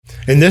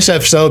In this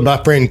episode, my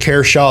friend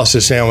Kerr Shaw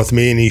sits down with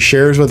me and he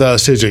shares with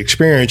us his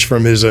experience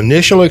from his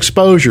initial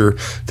exposure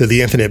to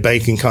the infinite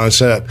banking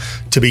concept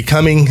to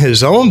becoming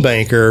his own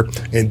banker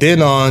and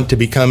then on to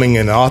becoming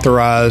an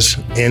authorized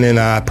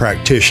NNI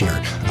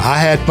practitioner. I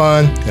had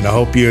fun and I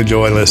hope you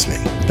enjoy listening.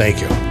 Thank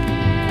you.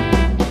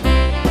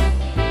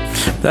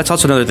 That's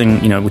also another thing,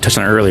 we touched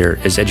on earlier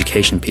is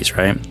education piece,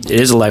 right? It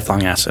is a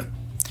lifelong asset.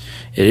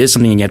 It is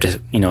something you have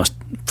to,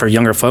 for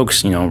younger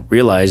folks,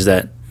 realize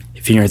that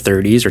if you're in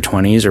your 30s or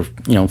 20s or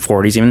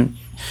 40s even,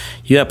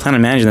 you got to plan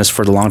on managing this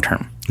for the long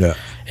term. Yeah.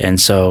 And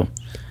so,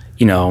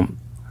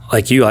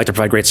 like you, I like to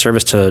provide great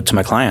service to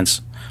my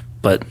clients,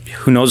 but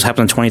who knows what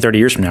happens in 20, 30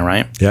 years from now,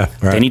 right? Yeah,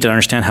 right. They need to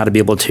understand how to be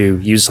able to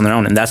use this on their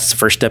own. And that's the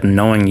first step in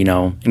knowing,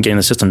 and getting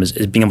the system is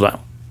being able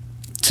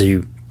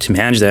to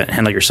manage that and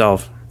handle it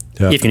yourself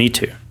if you need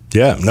to.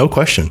 Yeah, no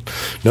question.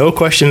 No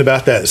question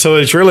about that. So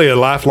it's really a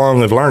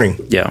lifelong of learning.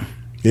 Yeah.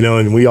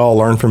 And we all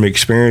learn from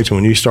experience. And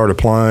when you start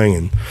applying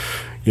and,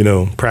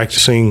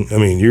 practicing,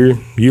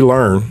 you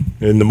learn.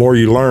 And the more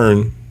you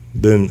learn,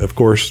 then, of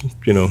course,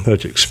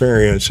 that's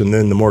experience. And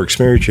then the more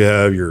experience you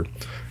have,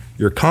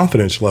 your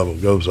confidence level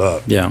goes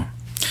up. Yeah.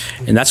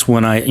 And that's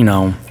when I,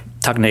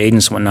 talking to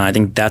agents and whatnot, I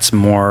think that's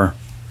more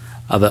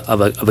of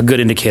a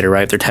good indicator,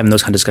 right? They're having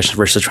those kind of discussions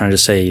versus trying to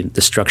say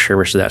this structure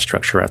versus that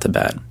structure right off the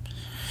bat.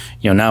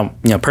 Now,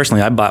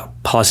 personally, I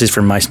bought policies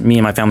for me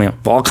and my family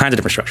of all kinds of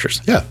different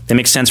structures. Yeah. They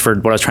make sense for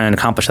what I was trying to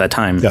accomplish at that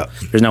time. Yeah.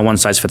 There's no one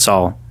size fits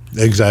all.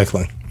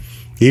 Exactly.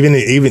 Even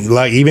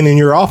in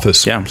your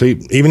office. Yeah.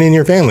 See, even in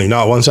your family,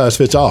 not one size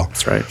fits all.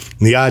 That's right.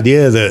 The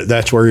idea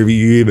that's where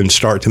you even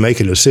start to make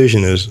a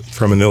decision is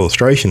from an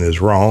illustration is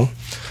wrong.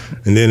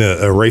 And then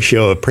a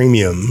ratio of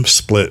premium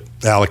split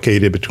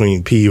allocated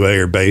between PUA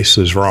or base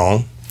is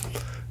wrong.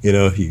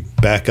 If you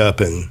back up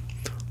and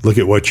look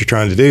at what you're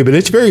trying to do. But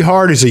it's very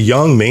hard as a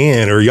young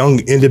man or young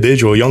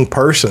individual, young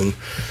person.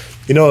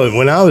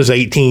 When I was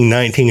 18,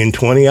 19, and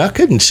 20, I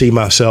couldn't see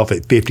myself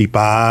at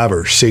 55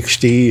 or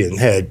 60 and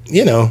had,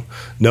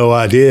 no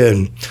idea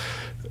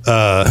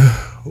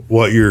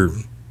what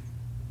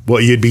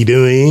you'd be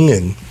doing.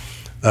 And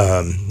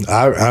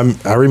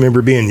I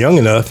remember being young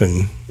enough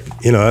and,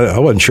 I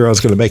wasn't sure I was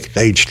going to make it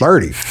to age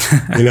 30,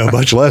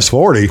 much less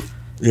 40,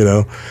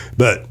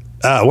 But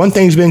one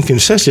thing's been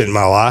consistent in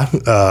my life.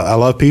 I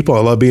love people. I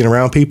love being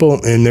around people.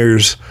 And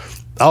there's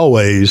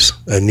always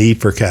a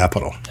need for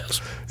capital. Yes.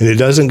 And it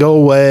doesn't go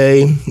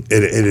away.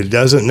 It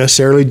doesn't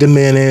necessarily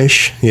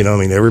diminish.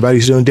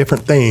 Everybody's doing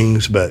different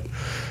things. But,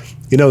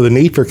 the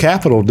need for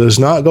capital does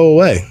not go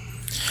away.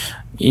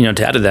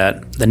 To add to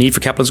that, the need for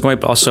capital is going,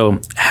 but also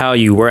how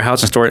you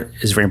warehouse and store it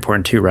is very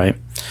important too, right?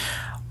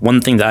 One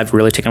thing that I've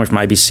really taken away from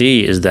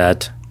IBC is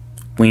that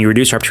when you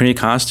reduce your opportunity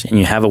cost and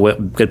you have a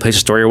good place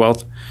to store your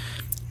wealth, it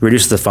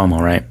reduces the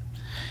FOMO, right?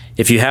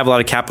 If you have a lot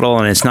of capital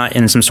and it's not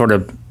in some sort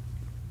of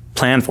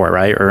plan for it,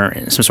 right, or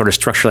in some sort of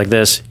structure like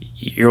this,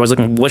 you're always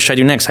looking, what should I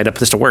do next? I got to put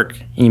this to work.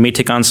 And you may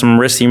take on some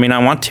risks you may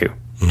not want to,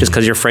 just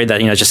because you're afraid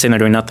that, it's just sitting there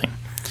doing nothing.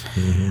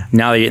 Mm-hmm.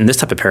 Now, in this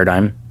type of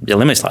paradigm, it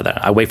eliminates a lot of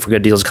that. I wait for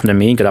good deals to come to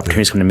me, good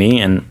opportunities to come to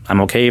me, and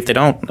I'm okay if they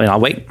don't, then I'll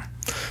wait.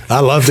 I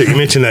love that you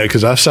mentioned that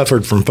because I've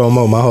suffered from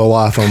FOMO my whole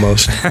life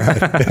almost.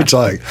 It's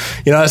like,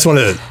 I just want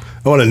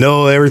to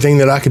know everything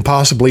that I can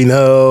possibly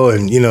know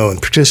and,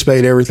 and participate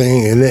in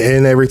everything and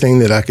everything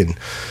that I can,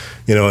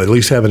 at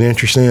least have an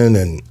interest in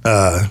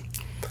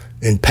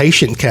and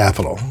patient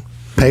capital.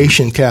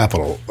 Patient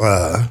capital.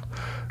 I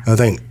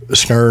think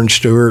Stern,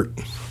 Stewart,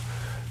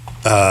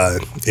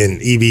 in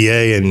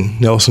EVA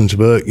and Nelson's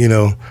book,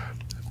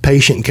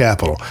 patient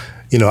capital.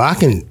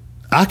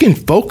 I can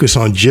focus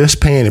on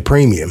just paying a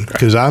premium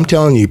because I'm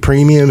telling you,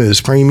 premium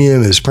is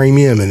premium is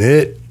premium, and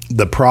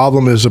the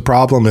problem is the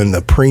problem, and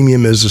the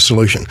premium is the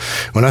solution.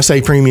 When I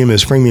say premium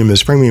is premium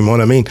is premium,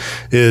 what I mean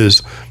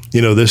is,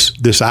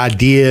 this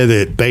idea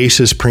that base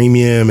is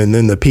premium and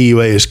then the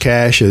PUA is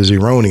cash is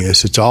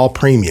erroneous. It's all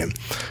premium.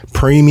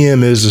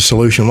 Premium is the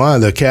solution. Why?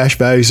 The cash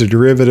value is a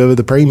derivative of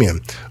the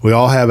premium. We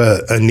all have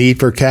a need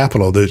for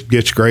capital that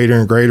gets greater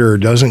and greater or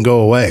doesn't go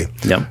away.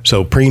 Yep.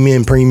 So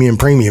premium, premium,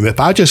 premium. If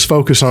I just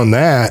focus on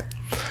that,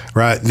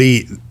 right,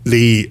 the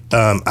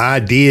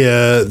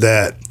idea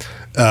that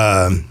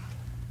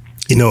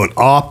an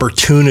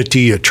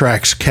opportunity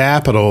attracts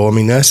capital.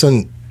 That's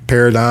a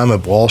paradigm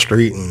of Wall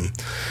Street and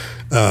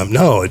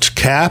no, it's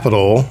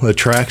capital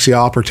attracts the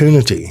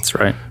opportunity. That's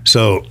right.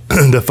 So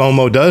the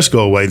FOMO does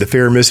go away. The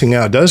fear of missing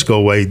out does go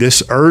away.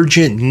 This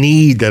urgent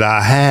need that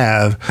I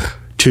have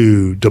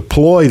to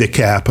deploy the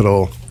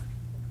capital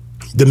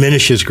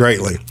diminishes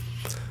greatly.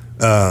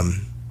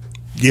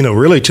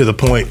 Really to the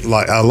point,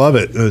 like, I love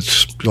it.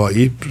 It's like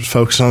you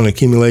focus on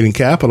accumulating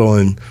capital,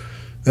 and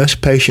that's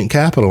patient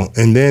capital.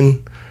 And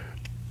then,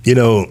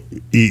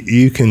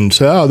 you can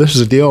say, oh, this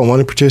is a deal. I want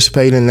to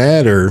participate in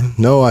that, or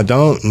no, I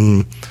don't.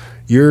 And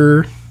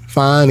you're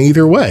fine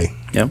either way.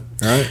 Yep.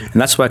 Right.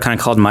 And that's what I kind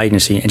of called my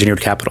agency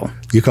Engineered Capital.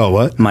 You call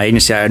what? My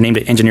agency, I named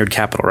it Engineered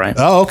Capital, right?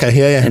 Oh, okay.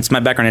 Yeah. It's my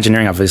background in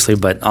engineering, obviously,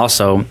 but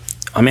also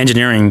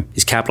engineering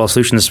these capital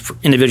solutions for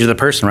individual to the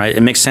person, right?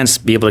 It makes sense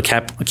to be able to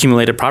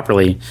accumulate it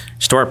properly,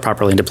 store it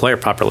properly, and deploy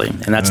it properly.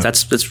 And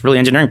that's really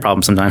engineering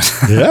problem sometimes.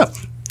 Yeah,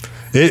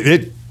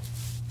 it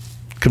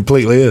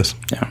completely is.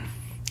 Yeah.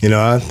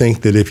 I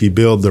think that if you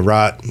build the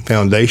right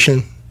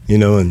foundation,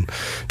 and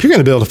if you're going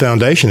to build a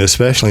foundation,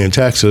 especially in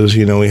Texas,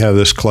 we have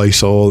this clay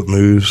soil that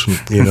moves,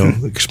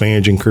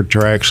 expands and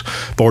contracts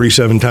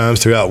 47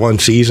 times throughout one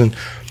season.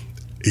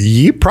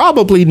 You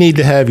probably need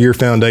to have your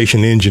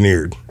foundation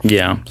engineered.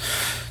 Yeah.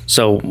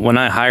 So when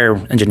I hire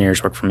engineers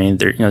to work for me,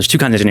 there's two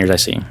kinds of engineers I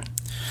see.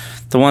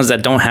 The ones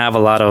that don't have a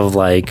lot of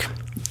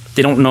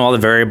they don't know all the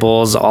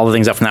variables, all the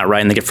things up from that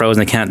right, and they get frozen.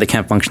 They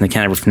can't function. They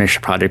can't ever finish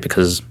a project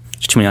because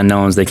there's too many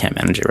unknowns. They can't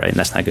manage it right, and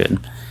that's not good.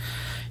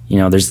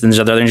 There's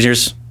other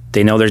engineers.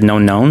 They know there's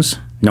known knowns,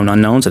 known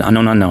unknowns, and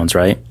unknown unknowns,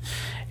 right?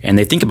 And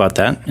they think about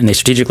that, and they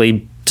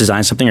strategically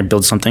design something or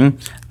build something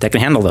that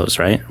can handle those,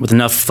 right? With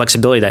enough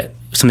flexibility that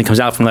if something comes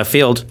out from left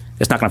field,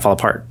 it's not going to fall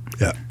apart.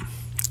 Yeah.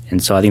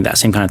 And so I think that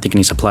same kind of thinking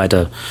needs to apply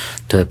to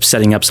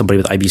setting up somebody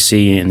with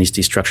IBC and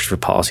these structures for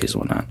policies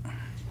and whatnot.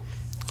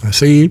 I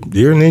see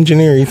you're an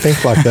engineer. You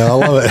think like that. I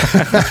love it.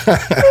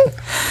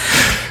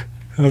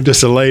 I'm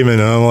just a layman.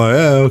 I'm like,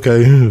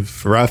 okay,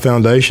 right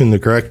foundation, the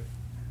correct,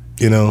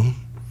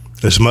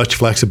 as much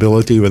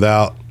flexibility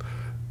without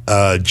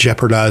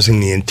jeopardizing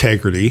the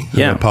integrity of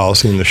the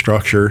policy and the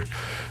structure,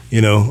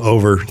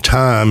 over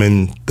time.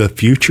 And the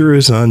future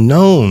is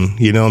unknown.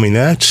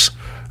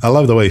 I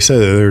love the way you said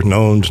it. There's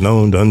knowns,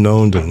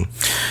 unknowns, and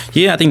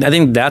I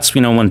think that's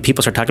when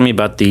people start talking to me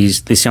about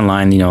these see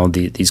online,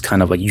 these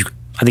kind of I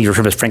think you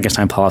refer to as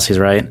Frankenstein policies,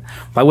 right?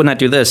 Why wouldn't I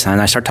do this?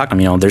 And I start talking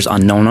to them, there's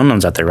unknown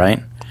unknowns out there,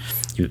 right?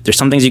 There's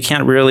some things you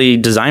can't really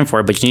design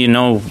for, but you need to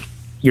know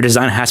your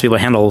design has to be able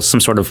to handle some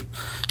sort of,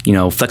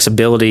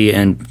 flexibility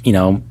and,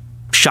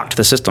 shock to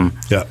the system.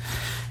 Yeah.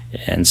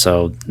 And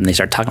so they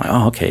start talking like,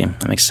 oh, okay,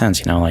 that makes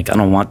sense. I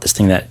don't want this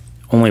thing that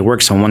only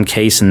works in one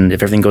case, and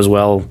if everything goes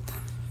well,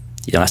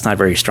 that's not a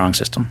very strong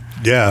system.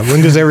 Yeah.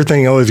 When does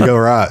everything always go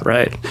right?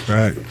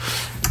 Right.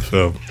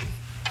 So,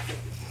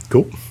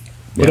 cool.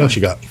 What else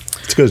you got?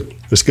 It's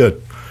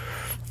good.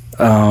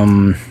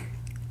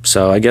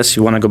 So I guess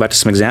you want to go back to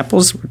some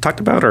examples we talked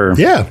about, or?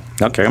 Yeah.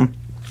 Okay.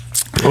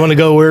 I want to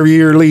go wherever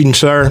you're leading,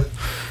 sir.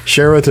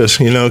 Share with us,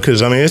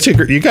 because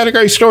you got a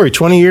great story.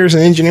 20 years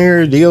an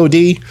engineer,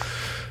 DOD.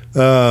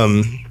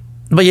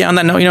 But yeah, on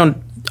that note,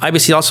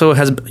 IBC also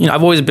has,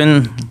 I've always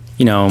been,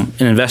 an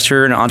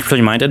investor and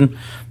entrepreneurially minded,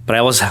 but I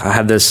always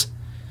had this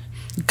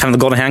kind of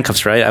the golden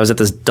handcuffs, right? I was at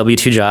this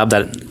W-2 job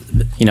that,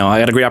 I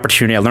got a great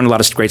opportunity. I learned a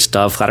lot of great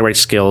stuff, a lot of great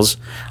skills.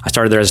 I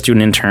started there as a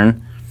student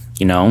intern.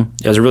 It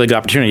was a really good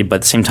opportunity, but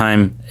at the same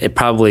time, it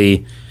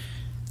probably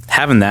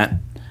having that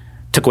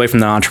took away from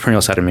the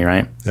entrepreneurial side of me,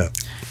 right? Yeah.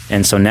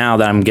 And so now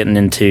that I'm getting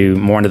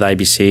more into the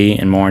IBC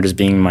and more just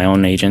being my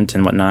own agent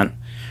and whatnot,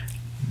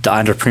 the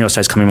entrepreneurial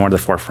side is coming more to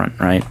the forefront,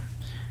 right?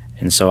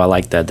 And so I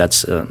like that.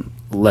 That's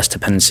less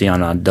dependency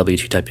on a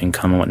W-2 type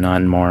income and whatnot,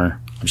 and more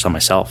just on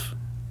myself.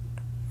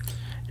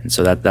 And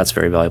so that's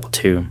very valuable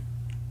too.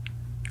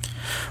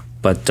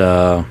 But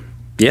I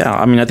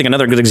think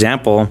another good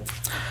example.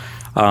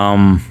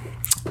 A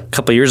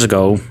couple of years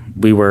ago,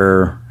 we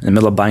were in the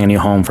middle of buying a new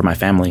home for my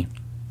family.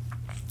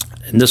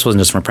 And this wasn't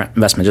just for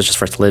investment, just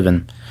for us to live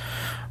in.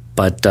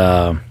 But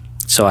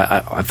so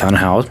I found a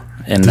house.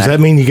 And does that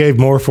mean you gave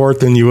more for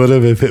it than you would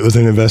have if it was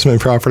an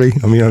investment property?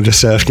 I'm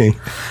just asking.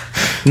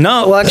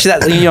 No, well, actually,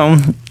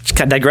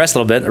 that digress a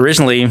little bit.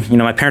 Originally,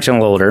 my parents are a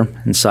little older,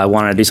 and so I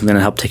wanted to do something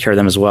to help take care of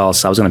them as well.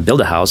 So I was going to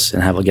build a house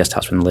and have a guest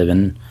house for them to live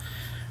in.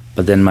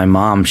 But then my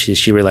mom,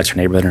 she really likes her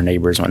neighborhood, her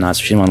neighbors and whatnot,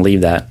 so she didn't want to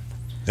leave that.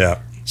 Yeah.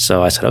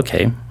 So I said,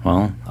 okay,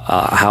 well,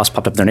 a house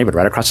popped up in their neighborhood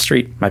right across the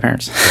street, my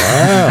parents.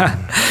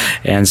 Wow.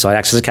 And so I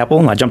accessed capital,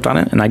 and I jumped on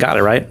it, and I got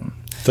it, right?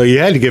 So you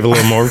had to give a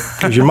little more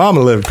because your mama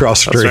lived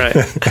across the street.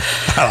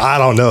 That's right. I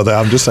don't know that.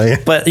 I'm just saying.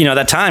 But, at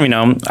that time,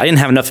 I didn't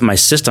have enough in my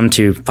system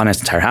to finance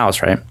the entire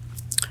house, right?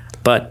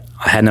 But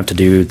I had enough to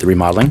do the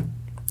remodeling.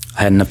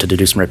 I had enough to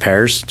do some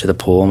repairs to the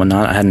pool and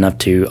whatnot. I had enough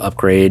to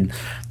upgrade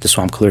the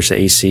swamp coolers to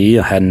AC.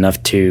 I had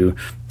enough to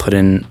put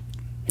in,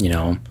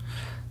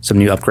 some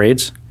new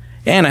upgrades.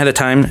 And I had the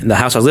time, the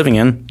house I was living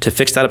in, to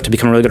fix that up to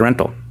become a really good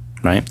rental,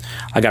 right?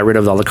 I got rid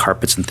of all the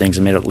carpets and things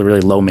and made it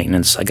really low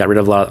maintenance. I got rid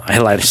of I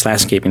had a lot of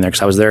landscaping there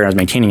because I was there and I was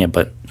maintaining it.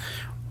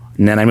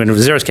 And then I moved to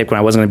Xeriscape when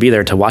I wasn't going to be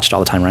there to watch it all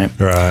the time, right?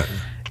 Right.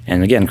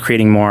 And again,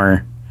 creating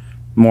more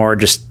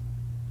just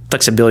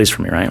flexibilities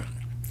for me, right?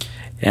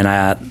 And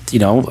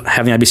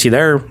having IBC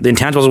there, the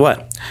intangible was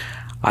what?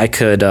 I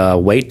could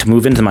wait to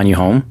move into my new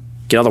home,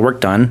 get all the work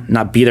done,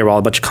 not be there while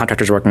a bunch of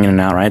contractors are working in and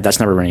out, right?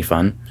 That's never any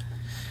fun.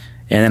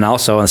 And then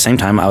also at the same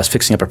time, I was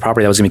fixing up a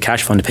property that was going to be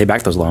cash flowing to pay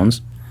back those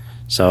loans.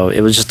 So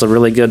it was just a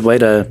really good way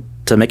to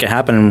make it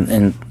happen.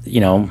 And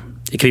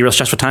it could be a real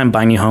stressful time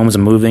buying new homes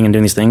and moving and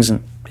doing these things.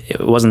 And it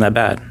wasn't that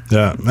bad.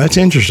 Yeah, that's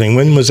interesting.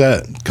 When was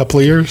that? A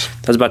couple of years?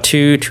 That was about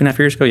 2.5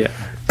 years ago, yeah.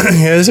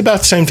 Yeah, it was about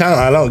the same time.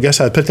 I don't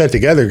guess I put that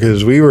together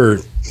because we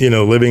were,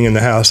 living in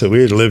the house that we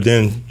had lived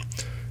in,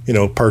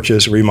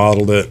 purchased,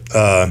 remodeled it,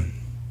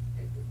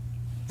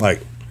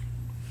 like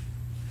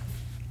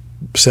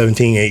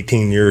 17,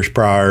 18 years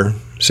prior,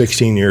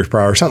 16 years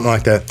prior, something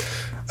like that.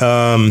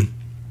 And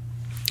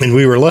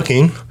we were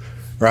looking,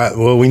 right?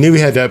 Well, we knew we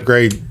had to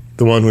upgrade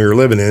the one we were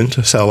living in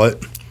to sell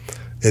it.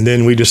 And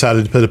then we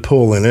decided to put a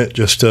pool in it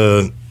just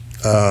to,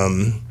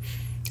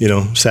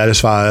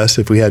 satisfy us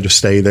if we had to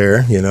stay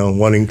there,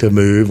 wanting to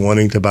move,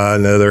 wanting to buy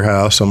another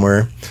house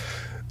somewhere.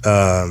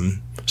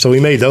 So we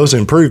made those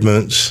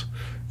improvements,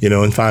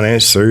 and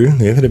financed through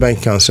the Infinite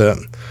Banking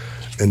concept.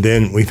 And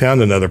then we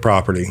found another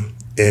property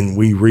and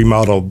we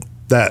remodeled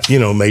that,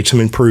 made some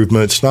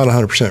improvements, not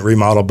 100%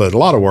 remodel, but a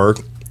lot of work,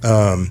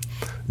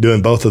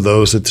 doing both of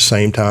those at the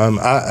same time.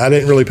 I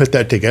didn't really put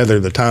that together,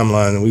 the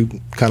timeline.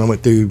 We kind of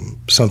went through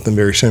something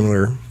very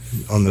similar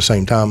on the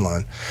same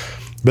timeline.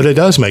 But it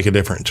does make a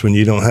difference when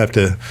you don't have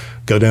to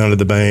go down to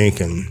the bank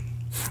and...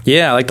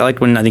 Yeah, I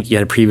liked when I think you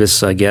had a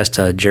previous guest,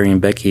 Jerry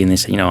and Becky, and they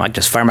said, I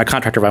just fire my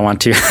contractor if I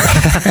want to. No,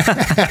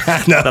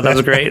 I thought that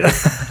was great.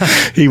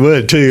 He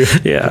would too.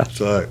 Yeah.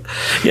 So.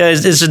 Yeah,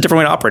 it's just a different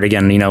way to operate.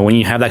 Again, when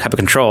you have that type of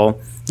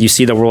control, you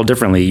see the world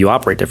differently. You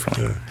operate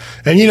differently. Yeah.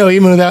 And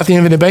even without the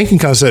Infinite Banking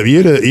concept,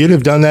 you'd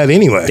have done that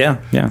anyway.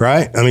 Yeah.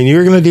 Right? I mean, you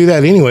were going to do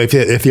that anyway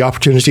if the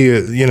opportunity,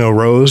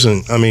 rose,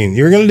 and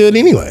you were going to do it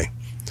anyway.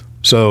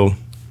 So,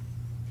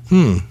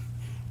 you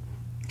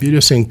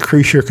just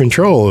increase your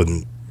control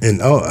and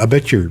I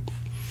bet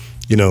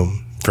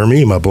for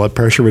me, my blood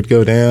pressure would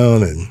go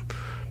down and,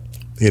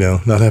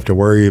 not have to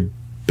worry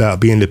about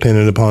being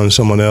dependent upon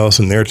someone else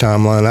and their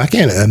timeline. I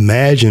can't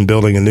imagine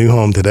building a new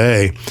home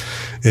today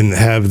and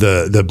have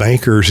the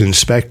banker's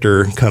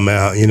inspector come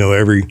out,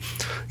 every,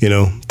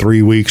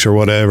 3 weeks or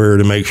whatever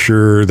to make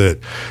sure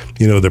that,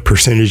 the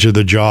percentage of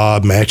the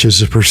job matches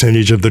the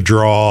percentage of the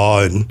draw,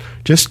 and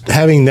just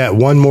having that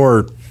one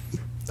more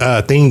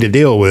thing to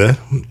deal with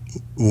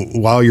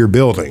while you're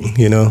building,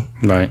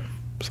 Right.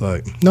 It's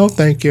like, no,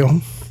 thank you.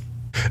 All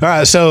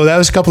right. So that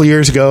was a couple of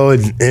years ago.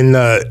 And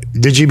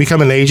did you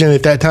become an agent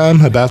at that time?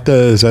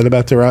 Is that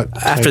about the right?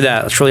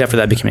 Shortly after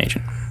that, I became an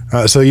agent.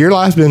 So your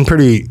life's been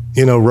pretty,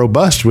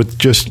 robust with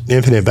just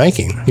Infinite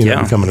Banking,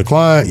 becoming a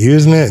client,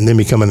 using it, and then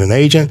becoming an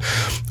agent.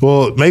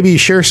 Well, maybe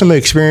share some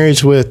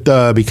experience with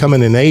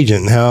becoming an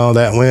agent and how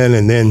that went,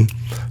 and then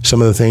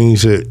some of the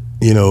things that,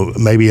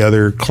 maybe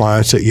other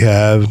clients that you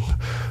have.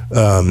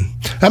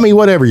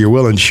 Whatever you're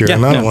willing to share. Yeah,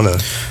 and I don't want to.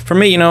 For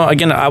me,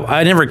 again,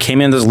 I never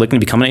came in looking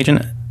to become an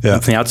agent from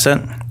the outset.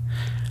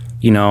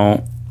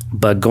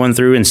 But going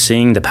through and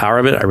seeing the power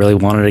of it, I really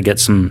wanted to get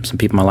some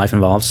people in my life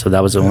involved. So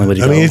that was the only way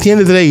to go. At the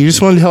end of the day, you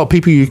just wanted to help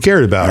people you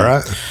cared about,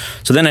 right?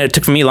 So then it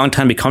took for me a long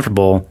time to be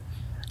comfortable.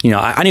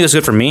 I knew it was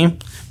good for me,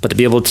 but to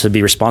be able to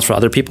be responsible for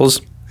other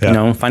people's,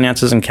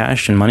 finances and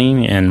cash and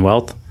money and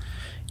wealth.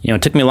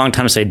 It took me a long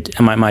time to say,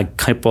 am I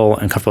capable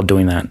and comfortable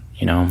doing that?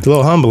 It's a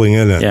little humbling,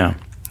 isn't it? Yeah.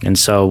 And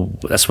so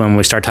that's when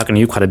we started talking to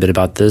you quite a bit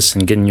about this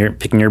and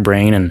picking your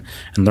brain and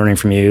learning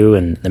from you.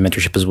 And the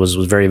mentorship was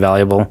very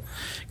valuable.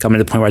 Got me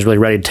to the point where I was really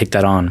ready to take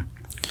that on.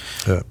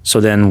 Yeah. So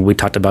then we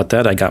talked about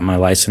that. I got my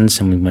license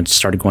and we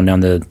started going down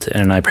the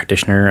NNI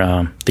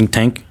practitioner think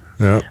tank.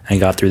 Yeah. And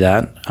got through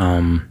that.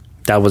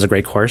 That was a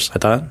great course, I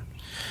thought.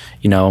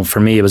 For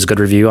me, it was a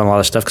good review on a lot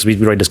of stuff because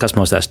we already discussed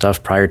most of that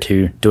stuff prior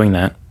to doing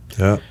that.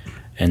 Yeah.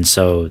 And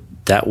so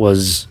that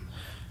was,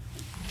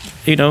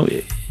 it's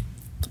like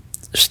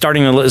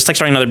starting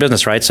another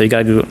business, right? So you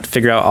got to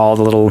figure out all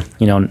the little,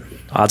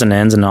 odds and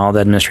ends and all the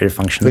administrative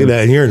functions. Look at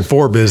that. And you're in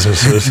 4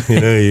 businesses.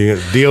 You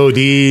got DOD,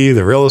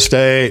 the real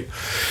estate,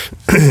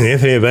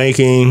 Infinite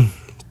Banking,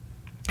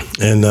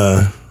 and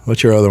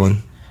what's your other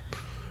one?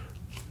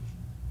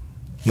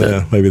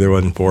 Yeah, maybe there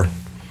wasn't 4.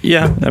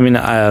 Yeah.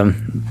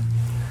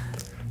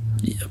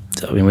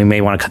 We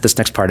may want to cut this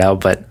next part out,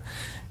 but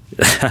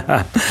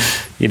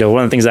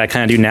one of the things that I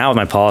kind of do now with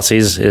my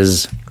policies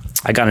is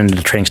I got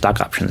into trading stock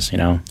options,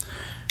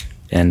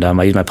 and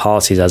I use my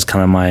policies as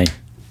kind of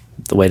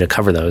the way to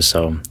cover those.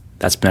 So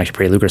that's been actually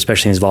pretty lucrative,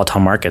 especially in these volatile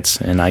markets.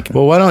 And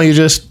well, why don't you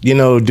just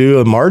do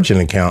a margin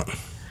account?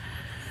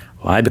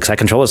 Why? Because I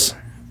control this,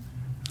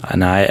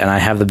 and I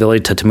have the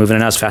ability to move in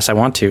and out as fast as I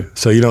want to.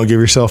 So you don't give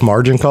yourself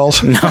margin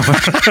calls? No,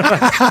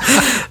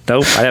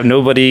 nope. I have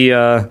nobody.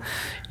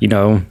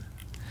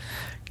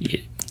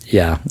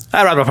 Yeah,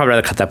 I'd probably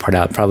rather cut that part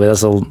out. Probably I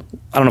don't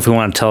know if we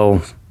want to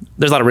tell.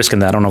 There's a lot of risk in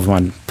that. I don't know if we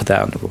want to put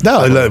that.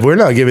 No, we're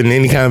not giving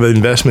any kind of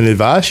investment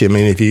advice.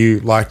 If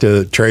you like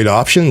to trade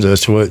options,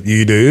 that's what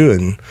you do,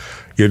 and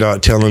you're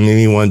not telling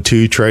anyone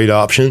to trade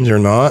options or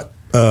not.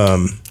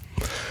 And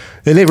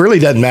it really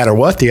doesn't matter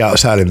what the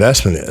outside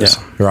investment is,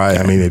 right?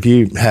 Yeah. If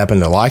you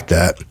happen to like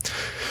that,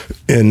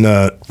 and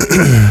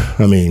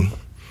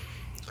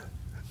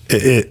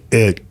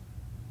it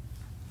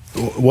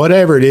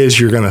whatever it is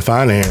you're going to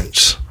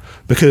finance,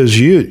 because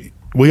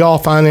we all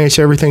finance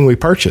everything we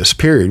purchase,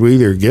 period. We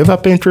either give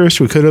up interest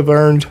we could have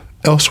earned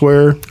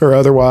elsewhere or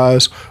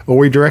otherwise, or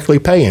we directly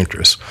pay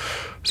interest.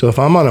 So if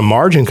I'm on a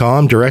margin call,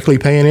 I'm directly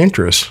paying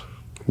interest.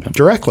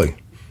 Directly.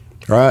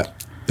 Right?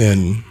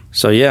 And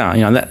so,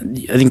 I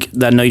think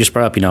that note you just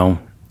brought up,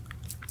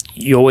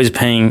 you're always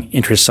paying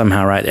interest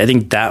somehow, right? I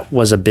think that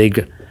was a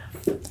big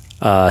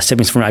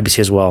savings from IBC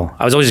as well.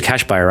 I was always a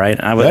cash buyer,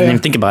 right? I didn't even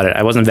think about it.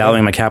 I wasn't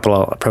valuing my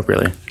capital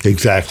appropriately.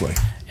 Exactly.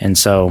 And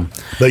so,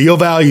 but you'll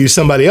value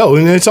somebody else,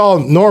 and it's all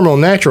normal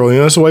and natural.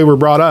 That's the way we're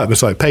brought up.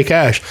 It's like pay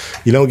cash.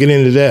 You don't get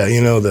into debt.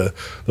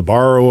 The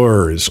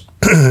borrower is,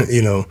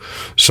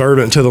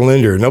 servant to the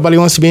lender. Nobody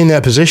wants to be in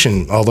that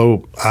position.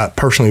 Although I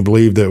personally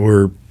believe that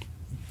we're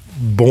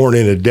born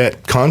in a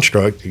debt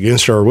construct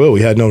against our will. We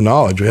had no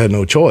knowledge. We had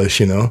no choice.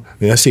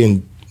 That's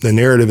the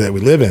narrative that we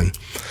live in.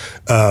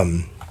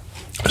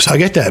 So I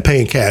get that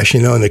paying cash.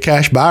 And the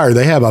cash buyer,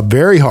 they have a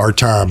very hard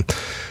time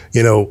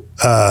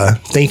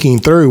thinking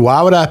through,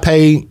 why would I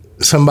pay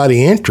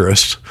somebody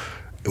interest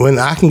when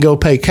I can go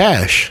pay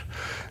cash?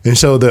 And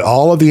so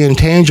all of the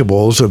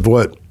intangibles of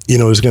what,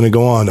 is going to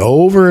go on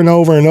over and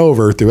over and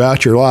over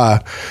throughout your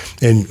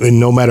life. And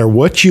no matter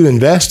what you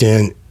invest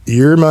in,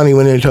 your money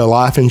went into a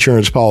life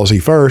insurance policy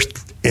first,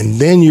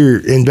 and then you're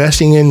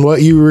investing in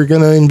what you were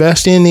going to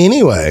invest in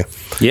anyway.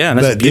 Yeah,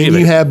 that's but then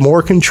you have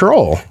more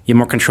control. You have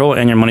more control,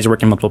 and your money's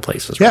working in multiple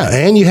places. Right?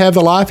 Yeah, and you have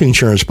the life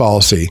insurance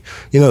policy.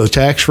 The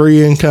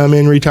tax-free income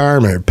in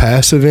retirement,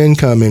 passive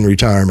income in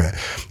retirement.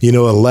 A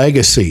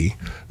legacy,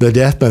 the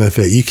death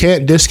benefit. You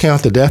can't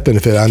discount the death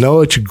benefit. I know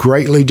it's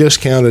greatly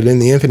discounted in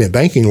the infinite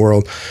banking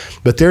world,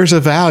 but there's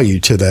a value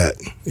to that.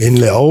 And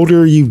the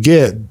older you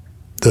get,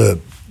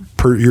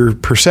 your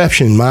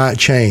perception might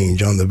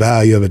change on the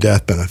value of a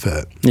death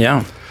benefit.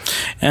 Yeah.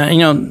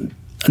 And,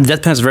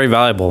 death benefit is very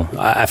valuable.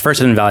 At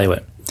first, I didn't value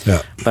it.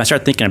 Yeah. But I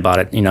started thinking about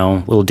it, a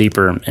little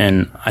deeper.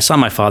 And I saw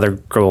my father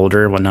grow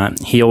older and whatnot.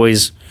 He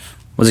always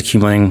was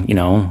accumulating,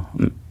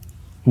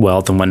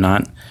 wealth and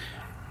whatnot.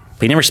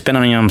 But he never spent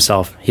on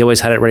himself. He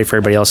always had it ready for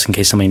everybody else in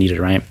case somebody needed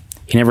it, right?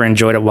 He never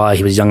enjoyed it while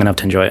he was young enough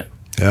to enjoy it.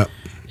 Yeah.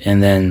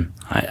 And then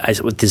I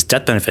with this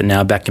death benefit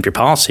now, backing up your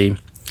policy,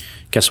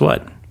 guess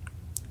what?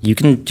 You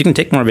can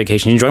take more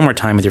vacation, enjoy more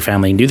time with your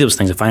family, and do those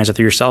things and finance it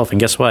through yourself. And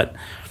guess what?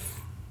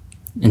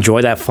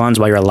 Enjoy that funds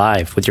while you're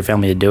alive with your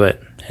family to do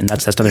it. And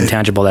that's another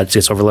intangible that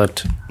gets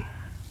overlooked.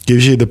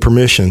 Gives you the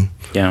permission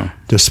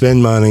to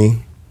spend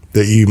money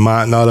that you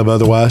might not have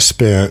otherwise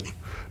spent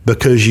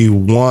because you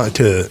want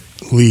to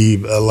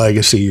leave a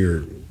legacy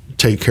or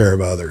take care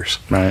of others.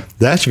 Right.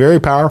 That's very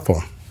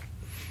powerful.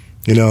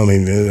 Like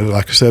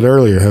I said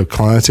earlier, I have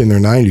clients in their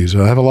 90s.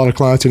 I have a lot of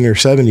clients in their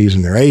 70s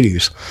and their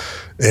 80s.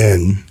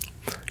 And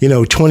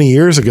 20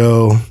 years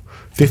ago,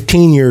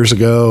 15 years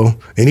ago,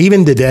 and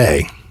even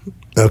today,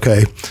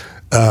 it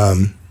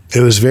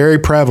was very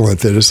prevalent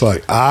that it's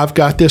like, I've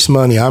got this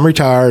money, I'm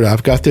retired,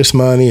 I've got this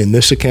money in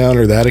this account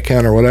or that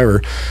account or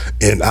whatever,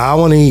 and I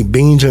want to eat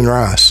beans and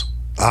rice.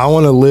 I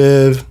want to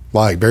live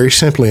very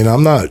simply, and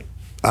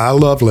I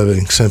love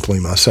living simply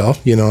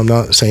myself. I'm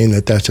not saying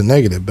that that's a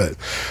negative, but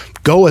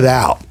go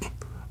without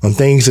on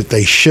things that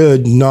they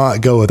should not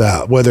go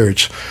without, whether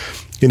it's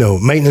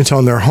maintenance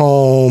on their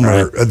home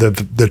or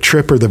the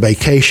trip or the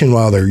vacation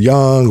while they're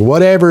young,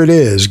 whatever it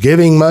is,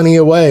 giving money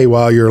away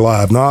while you're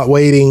alive, not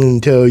waiting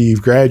until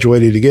you've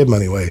graduated to give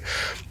money away.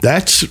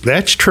 That's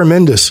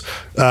tremendous.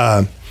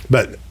 But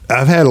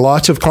I've had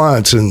lots of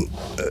clients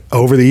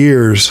over the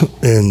years,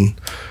 and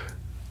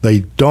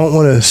they don't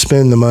want to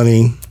spend the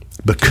money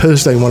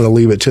because they want to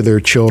leave it to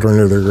their children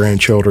or their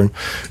grandchildren.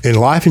 In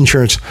life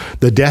insurance,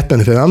 the death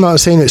benefit, I'm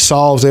not saying it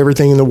solves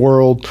everything in the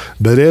world,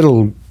 but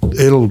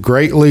it'll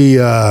greatly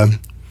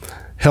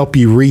help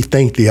you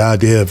rethink the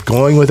idea of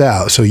going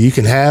without, so you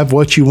can have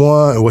what you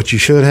want or what you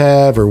should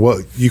have or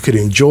what you could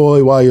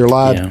enjoy while you're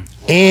alive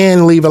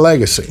and leave a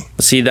legacy.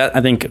 See, that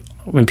I think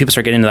when people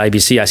start getting into the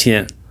IBC, I see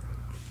it.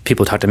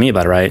 People talk to me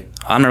about it, right?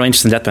 I'm really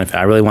interested in death benefit.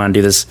 I really want to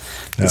do this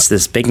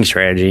banking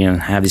strategy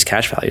and have these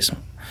cash values.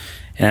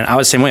 And I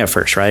was the same way at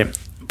first, right?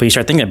 But you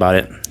start thinking about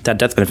it, that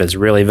death benefit is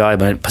really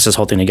valuable. It puts this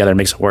whole thing together and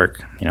makes it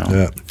work,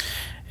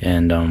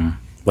 And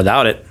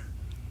without it,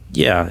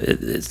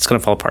 it's going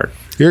to fall apart.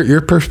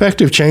 Your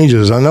perspective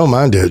changes. I know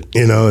mine did.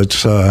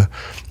 It's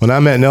when I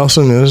met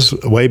Nelson, it was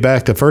way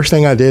back. The first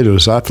thing I did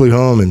was I flew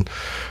home and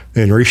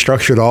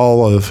restructured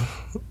all of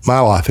my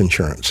life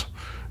insurance.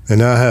 And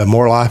now I have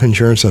more life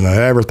insurance than I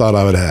ever thought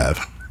I would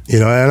have.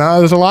 And I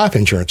was a life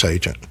insurance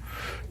agent.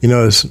 I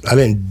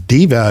didn't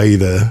devalue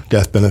the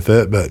death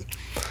benefit, but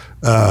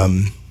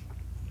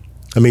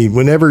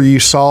whenever you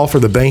solve for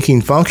the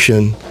banking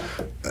function,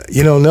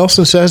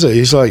 Nelson says it.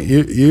 He's like,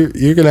 you're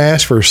going to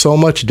ask for so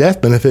much death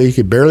benefit, you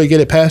could barely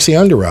get it past the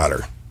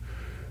underwriter,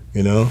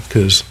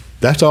 because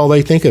that's all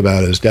they think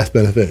about is death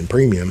benefit and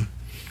premium,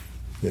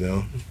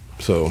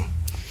 So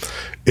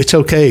it's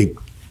okay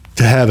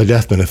to have a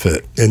death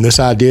benefit. And this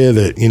idea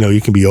that,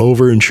 you can be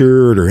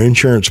overinsured or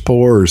insurance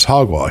poor is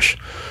hogwash.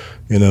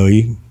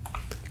 You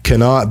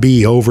cannot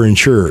be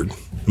overinsured.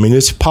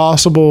 It's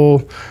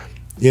possible,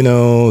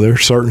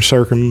 there's certain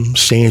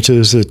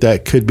circumstances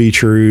that could be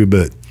true,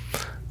 but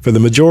for the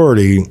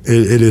majority,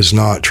 it is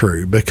not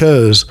true,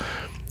 because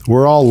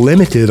we're all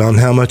limited on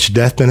how much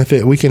death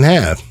benefit we can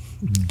have,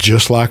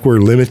 just like we're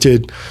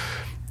limited,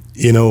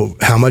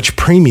 how much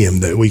premium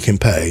that we can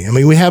pay.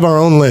 We have our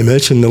own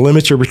limits, and the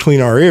limits are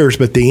between our ears,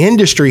 but the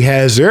industry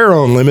has their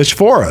own limits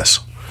for us.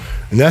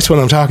 And that's what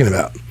I'm talking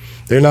about.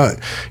 They're not,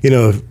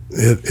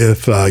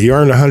 if you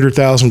earn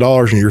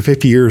 $100,000 and you're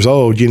 50 years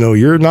old,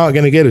 you're not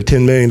going to get a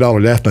 $10 million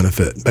death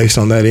benefit based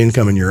on that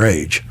income and your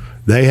age.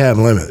 They have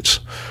limits,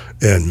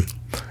 and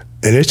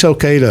it's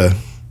okay to,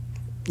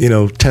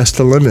 test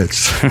the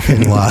limits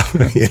in life,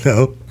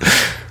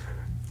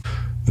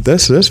 But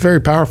that's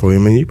very powerful. I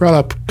mean, you brought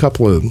up a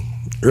couple of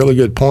really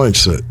good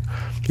points that,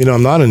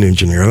 I'm not an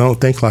engineer. I don't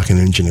think like an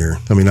engineer.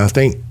 I mean, I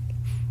think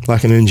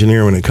like an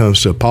engineer when it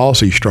comes to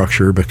policy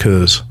structure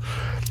because,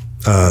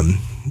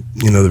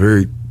 the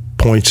very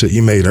points that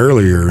you made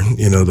earlier,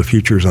 the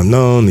future is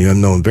unknown, the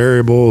unknown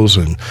variables,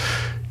 and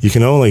you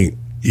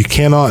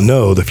cannot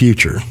know the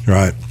future,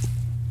 right?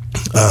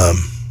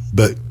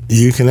 But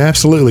you can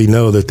absolutely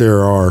know that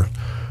there are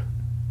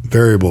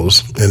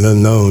variables and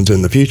unknowns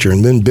in the future,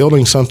 and then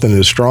building something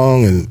is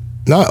strong and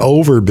not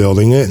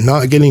overbuilding it,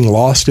 not getting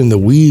lost in the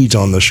weeds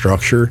on the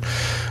structure,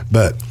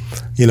 but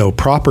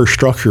proper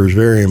structure is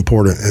very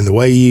important. And the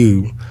way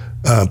you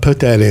put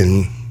that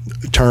in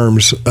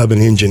terms of an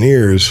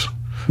engineer is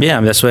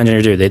that's what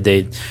engineers do.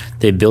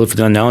 They build for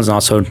the unknowns and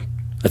also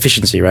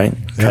efficiency, right?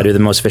 Try to do the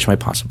most efficient way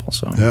possible.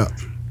 So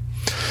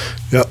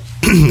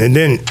and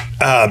then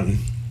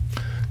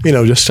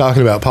just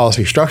talking about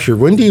policy structure,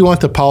 when do you want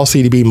the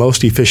policy to be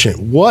most efficient?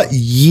 What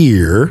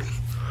year?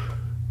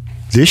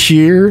 This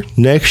year,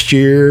 next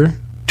year,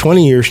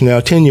 20 years from now,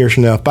 10 years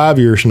from now, 5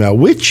 years from now,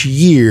 which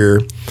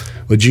year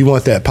would you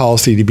want that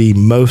policy to be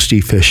most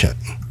efficient?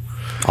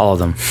 All of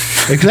them.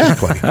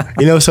 Exactly.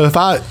 So if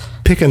I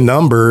pick a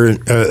number,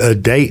 a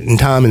date and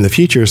time in the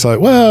future, it's like,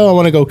 well, I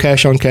want to go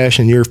cash on cash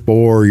in year 4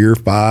 or year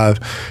 5.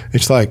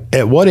 It's like,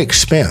 at what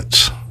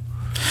expense?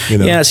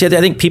 Yeah, see, I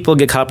think people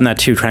get caught up in that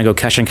too, trying to go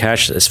cash on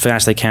cash as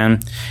fast as they can.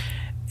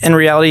 In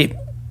reality,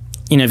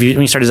 when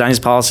you start designing these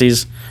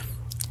policies,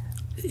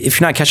 if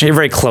you're not catching, you're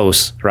very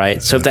close,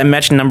 right? So if that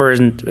matching number is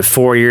in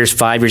 4 years,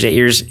 5 years, 8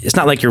 years, it's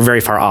not like you're very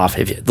far off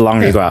the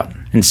longer you go out.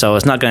 And so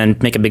it's not going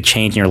to make a big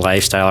change in your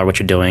lifestyle or what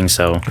you're doing.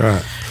 So,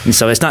 and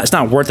so it's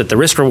not worth it. The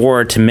risk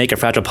reward to make a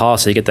fragile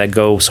policy, get that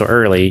go so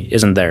early,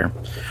 isn't there.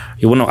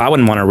 I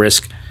wouldn't want to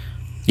risk,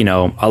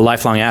 a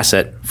lifelong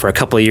asset for a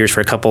couple of years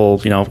for a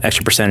couple,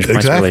 extra percentage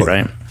points early,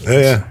 right?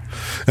 Yeah.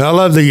 And I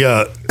love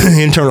the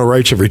internal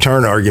rates of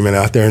return argument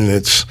out there, and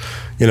it's,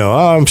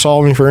 I'm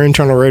solving for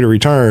internal rate of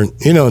return.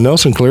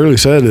 Nelson clearly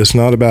said it's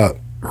not about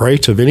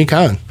rates of any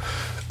kind.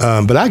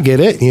 But I get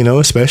it,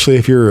 especially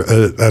if you're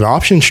an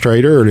options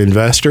trader or an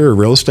investor or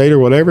real estate or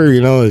whatever,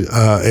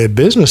 a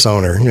business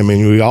owner. I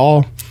mean, we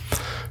all,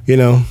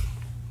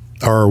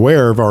 are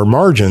aware of our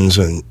margins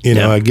and,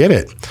 I get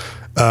it.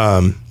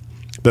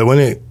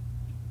 But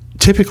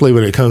typically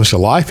when it comes to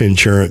life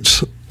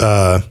insurance,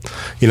 I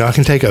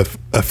can take a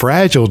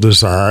fragile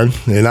design,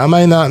 and I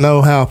may not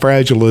know how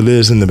fragile it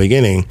is in the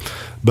beginning,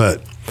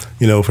 but,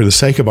 for the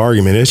sake of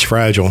argument, it's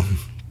fragile.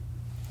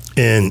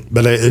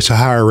 But it's a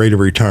higher rate of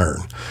return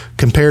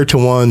compared to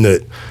one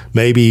that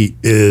maybe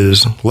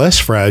is less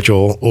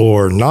fragile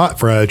or not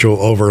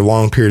fragile over a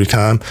long period of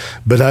time.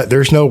 But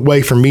there's no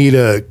way for me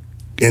to,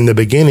 in the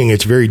beginning,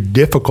 it's very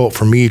difficult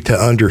for me to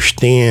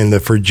understand the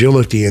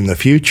fragility in the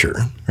future,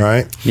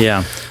 right?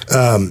 Yeah.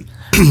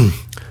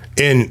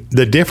 And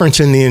the difference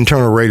in the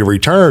internal rate of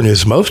return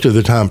is most of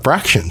the time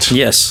fractions.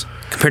 Yes.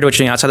 Compared to what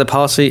you're doing outside the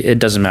policy, it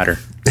doesn't matter.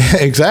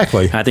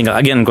 Exactly. I think,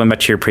 again, going back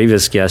to your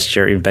previous guest,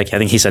 Jerry Becky, I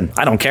think he said,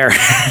 I don't care.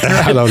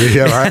 I don't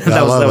care, right?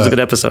 that was a good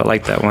episode. I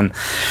like that one.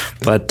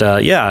 But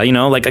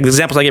like the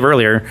examples I gave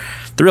earlier,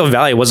 the real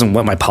value wasn't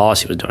what my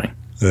policy was doing.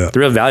 Yeah. The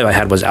real value I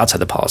had was outside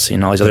the policy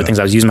and all these other things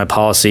I was using my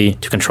policy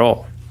to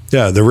control.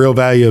 Yeah, the real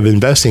value of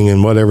investing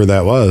in whatever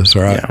that was,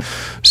 right? Yeah.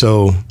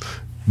 So,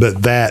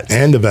 but that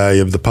and the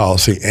value of the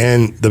policy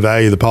and the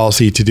value of the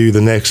policy to do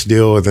the next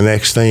deal or the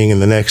next thing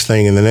and the next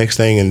thing and the next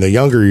thing. And the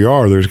younger you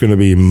are, there's going to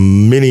be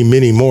many,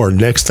 many more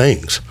next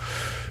things.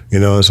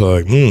 It's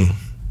like,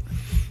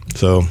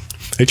 So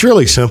it's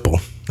really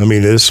simple. I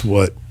mean, it's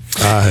what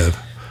I have.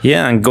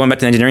 Yeah, and going back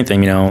to the engineering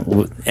thing,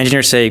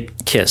 engineers say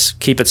KISS,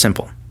 keep it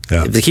simple.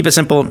 Yeah. If they keep it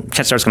simple,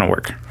 chances are it's going to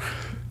work.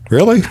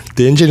 Really?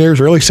 The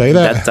engineers really say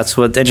that? That's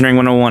what Engineering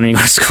 101 when you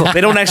go to school.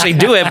 They don't actually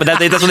do it, but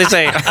that's what they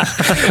say.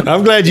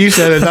 I'm glad you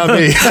said it, not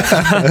me.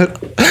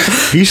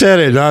 You said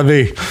it, not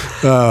me.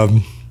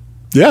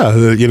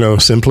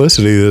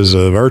 Simplicity is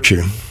a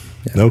virtue.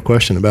 Yeah. No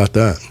question about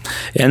that.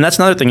 And that's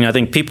another thing. I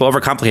think people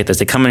overcomplicate this.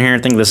 They come in here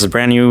and think this is a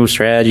brand new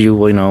strategy.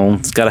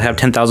 It's got to have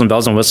 10,000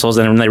 bells and whistles.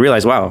 And then they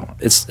realize, wow,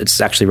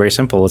 it's actually very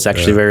simple. It's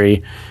actually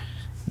very...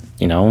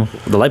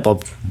 the light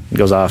bulb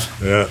goes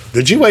off. Yeah.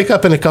 Did you wake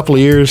up in a couple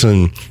of years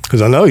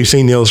because I know you've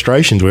seen the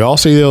illustrations. We all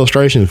see the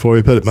illustrations before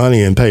we put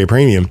money and pay a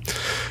premium.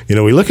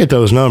 We look at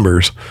those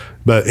numbers,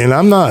 and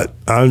I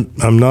don't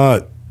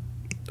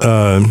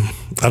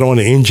want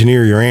to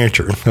engineer your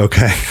answer.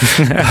 Okay.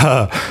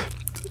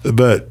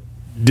 But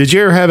did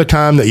you ever have a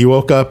time that you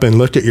woke up and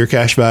looked at your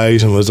cash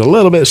values and was a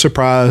little bit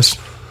surprised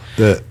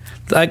that,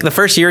 like the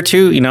first year or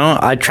two,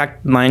 I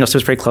tracked my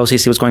investors pretty closely,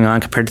 see what's going on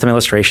compared to the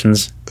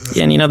illustrations.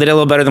 And, they did a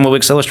little better than what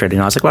Wix illustrated.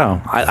 I was like,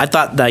 wow. I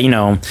thought that,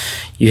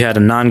 you had a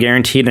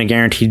non-guaranteed and a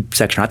guaranteed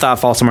section. I thought I'd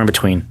fall somewhere in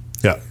between.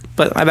 Yeah.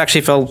 but I've actually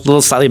felt a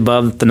little slightly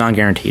above the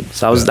non-guaranteed.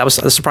 So that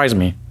surprised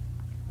me.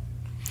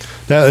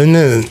 Now, and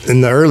then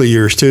in the early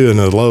years too, in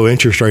a low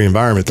interest rate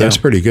environment, that's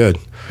pretty good.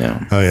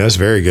 Yeah, I mean, that's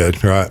very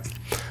good, right?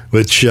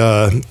 Which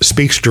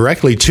speaks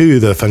directly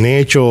to the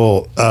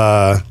financial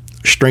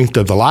strength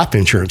of the life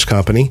insurance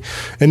company,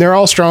 and they're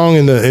all strong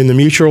in the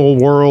mutual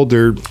world.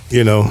 They're,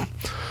 you know,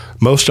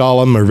 most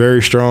all of them are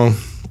very strong.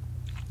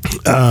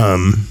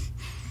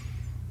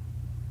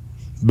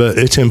 But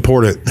it's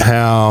important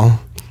how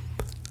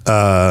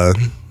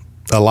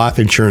a life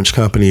insurance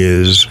company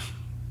is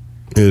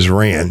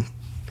ran,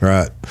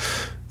 right?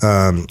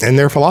 And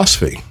their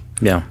philosophy.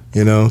 Yeah.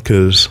 You know,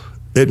 because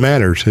it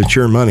matters. It's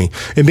your money.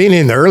 And being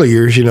in the early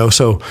years, you know,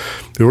 so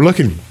we're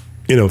looking,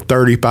 you know,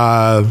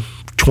 35,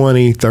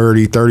 20,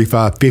 30,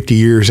 35, 50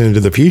 years into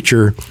the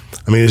future.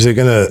 I mean, is it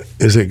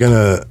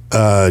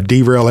gonna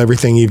derail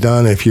everything you've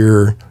done if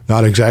you're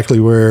not exactly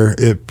where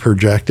it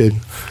projected?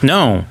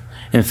 No.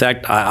 In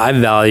fact, I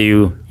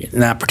value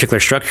in that particular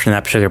structure, in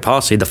that particular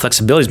policy, the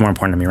flexibility is more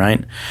important to me,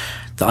 right?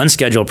 The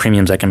unscheduled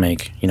premiums I can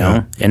make, you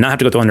know, and not have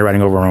to go through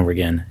underwriting over and over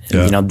again.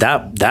 And, you know,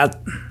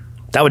 that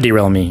would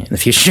derail me in the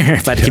future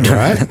if I had to keep doing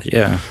that.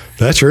 Yeah.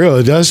 That's real.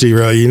 It does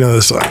derail. You know,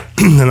 it's like,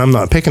 and I'm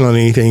not picking on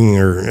anything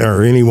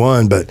or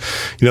anyone, but,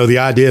 you know, the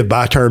idea of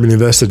buy term and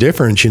invest the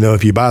difference, you know,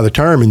 if you buy the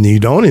term and you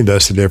don't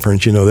invest the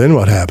difference, you know, then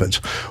what happens?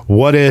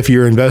 What if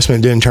your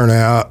investment didn't turn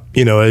out,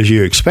 you know, as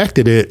you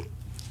expected it,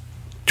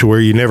 to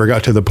where you never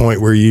got to the point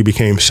where you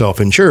became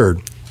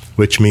self-insured,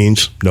 which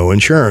means no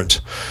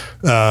insurance.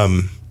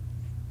 And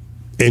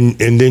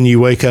then you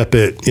wake up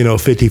at, you know,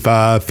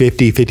 55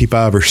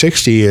 or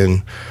 60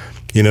 and,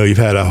 you know, you've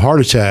had a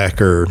heart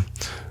attack or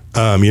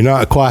you're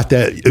not quite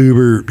that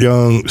uber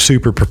young,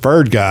 super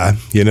preferred guy,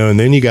 you know, and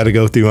then you got to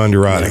go through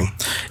underwriting.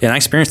 Yeah. And I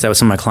experienced that with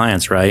some of my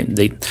clients, right?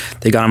 They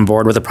got on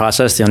board with the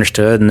process, they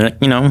understood, and,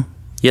 you know,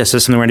 yes, this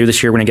is something we're going to do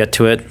this year, we're going to get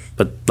to it,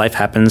 but life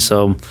happens,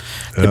 so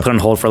they put on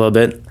hold for a little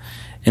bit.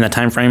 In that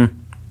time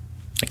frame,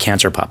 a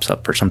cancer pops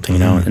up or something, you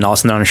know, and all of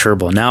a sudden they're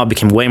uninsurable. Now it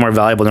became way more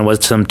valuable than it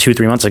was some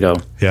 2-3 months ago.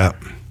 Yeah.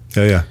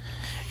 Yeah.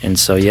 And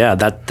so, yeah,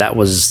 that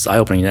was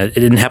eye-opening. It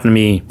didn't happen to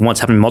me once,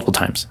 it happened to me multiple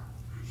times.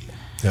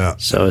 Yeah.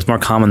 So it's more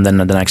common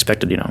than I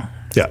expected, you know.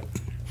 Yeah.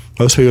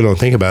 Most people don't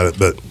think about it,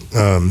 but,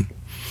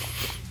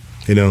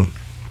 you know,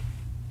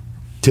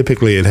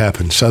 typically it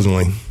happens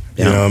suddenly.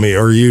 Yeah. You know, I mean,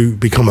 or you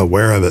become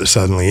aware of it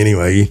suddenly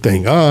anyway. You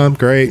think, oh, I'm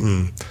great,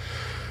 and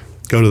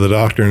go to the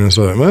doctor, and it's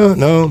like, well,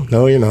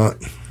 no, you're not.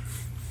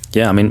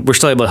 Yeah, I mean, we're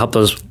still able to help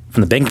those from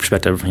the banking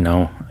perspective, you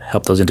know,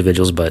 help those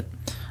individuals, but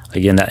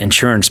again, that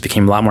insurance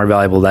became a lot more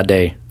valuable that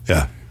day.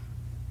 Yeah.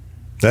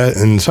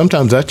 And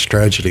sometimes that's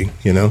tragedy,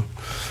 you know.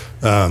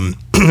 I mean,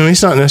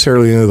 it's not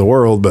necessarily the end of the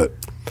world, but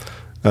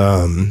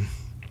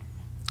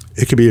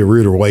it could be a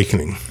rude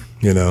awakening,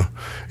 you know.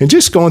 And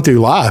just going through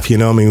life, you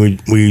know, I mean,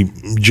 we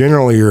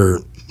generally are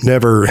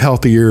never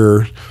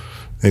healthier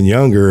and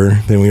younger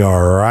than we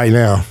are right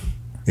now,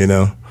 you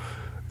know.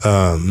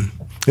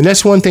 And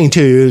that's one thing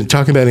too,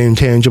 talking about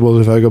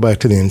intangibles, if I go back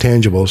to the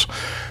intangibles,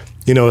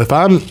 you know, if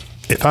I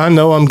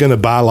know I'm going to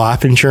buy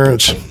life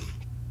insurance,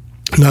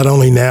 not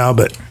only now,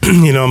 but,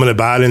 you know, I'm going to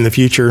buy it in the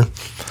future.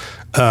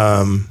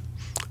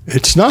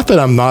 It's not that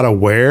I'm not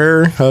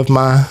aware of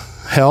my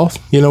health.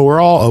 You know,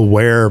 we're all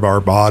aware of our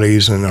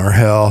bodies and our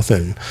health.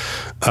 And,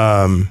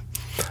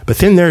 but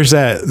then there's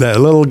that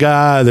little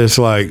guy that's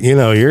like, you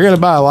know, you're going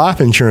to buy a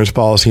life insurance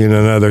policy in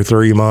another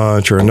 3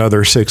 months or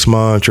another 6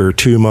 months or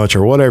 2 months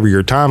or whatever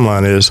your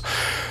timeline is.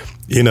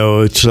 You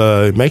know,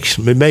 it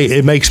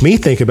makes me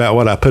think about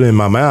what I put in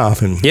my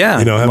mouth and, you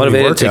know, how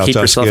motivated to keep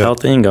yourself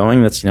healthy and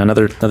going. That's, you know,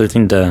 another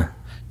thing to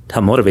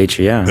help motivate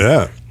you. Yeah.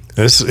 Yeah.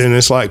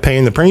 It's like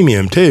paying the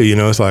premium too. You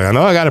know, it's like, I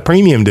know I got a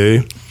premium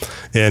due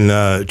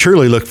and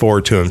truly look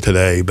forward to them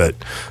today. But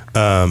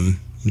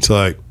it's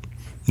like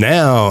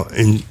now,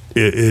 and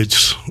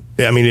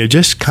it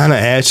just kind of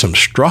adds some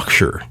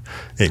structure.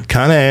 It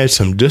kind of adds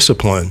some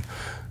discipline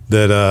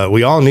that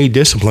we all need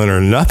discipline,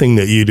 or nothing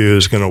that you do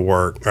is going to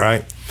work,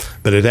 right?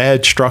 But it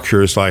adds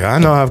structure. It's like, I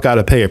know I've got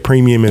to pay a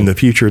premium in the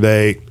future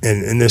date.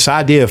 And this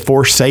idea of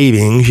forced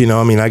savings, you know,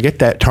 I mean, I get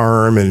that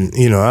term and,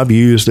 you know, I've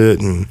used it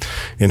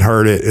and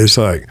heard it. It's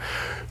like,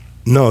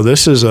 no,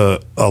 this is a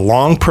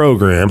long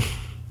program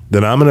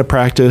that I'm going to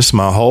practice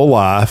my whole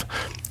life,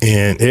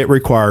 and it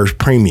requires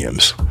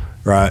premiums,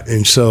 right?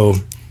 And so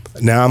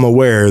now I'm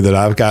aware that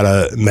I've got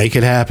to make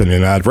it happen,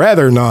 and I'd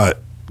rather not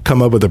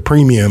come up with a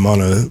premium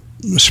on a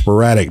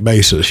sporadic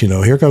basis. You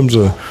know, here comes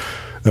a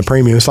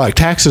premium. It's like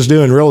taxes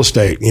due in real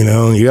estate. You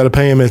know, you got to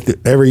pay them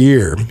every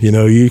year. You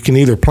know, you can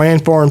either plan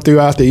for them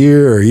throughout the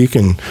year, or you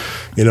can,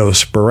 you know,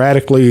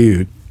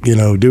 sporadically, you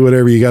know, do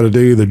whatever you got to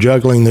do, the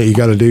juggling that you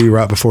got to do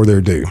right before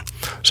they're due.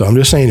 So I'm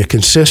just saying a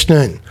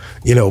consistent,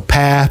 you know,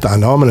 path. I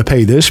know I'm going to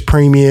pay this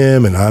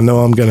premium, and I know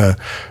I'm going to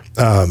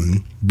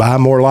buy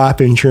more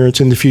life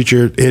insurance in the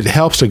future. It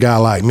helps a guy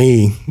like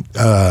me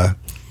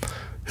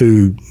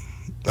who,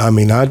 I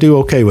mean, I do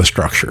okay with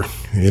structure.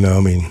 You know,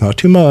 I mean, not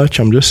too much.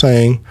 I'm just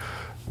saying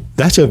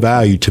that's a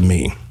value to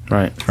me.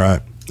 Right.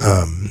 Right.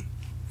 Going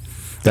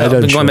back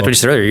to what you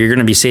said earlier, you're going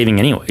to be saving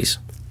anyways.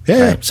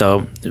 Yeah. Right?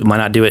 So why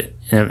not do it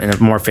in a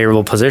more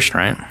favorable position,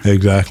 right?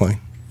 Exactly.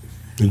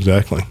 All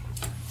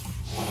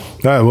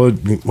right. Well,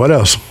 what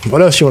else?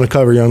 What else you want to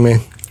cover, young man?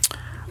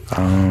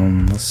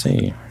 Let's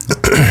see.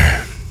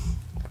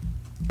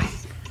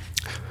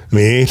 I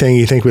mean, anything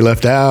you think we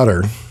left out,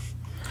 or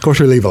of course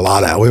we leave a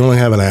lot out. We only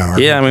have an hour.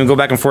 Yeah, I mean, we go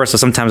back and forth, so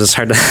sometimes it's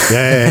hard to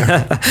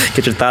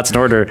get your thoughts in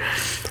order.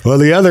 Well,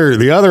 the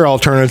other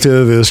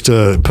alternative is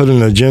to put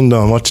an agenda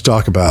on what to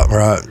talk about,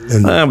 right?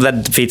 And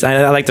That defeats.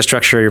 I like the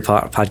structure of your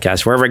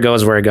podcast. Wherever it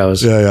goes, where it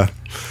goes. Yeah.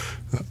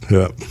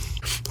 Well,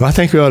 I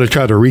think we ought to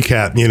try to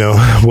recap.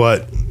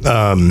 What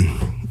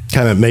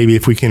kind of maybe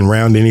if we can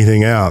round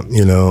anything out.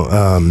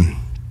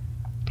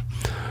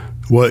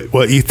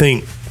 What you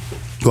think,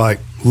 like.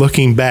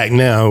 Looking back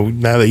now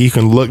that you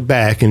can look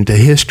back into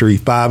history,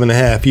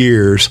 5.5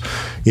 years,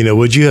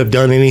 would you have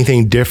done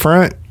anything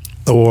different,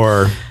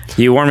 or?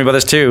 You warned me about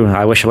this too.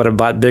 I wish I would have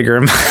bought bigger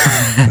and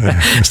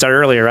started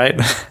earlier, right?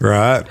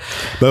 Right.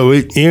 But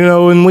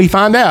when we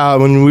find out,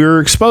 when we were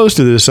exposed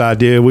to this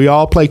idea, we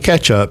all play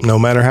catch up, no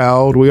matter how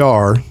old we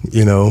are,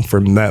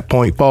 from that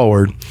point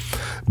forward.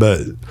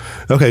 But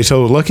okay,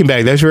 so looking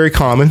back, that's very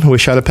common.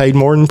 Wish I'd have paid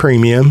more than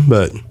premium,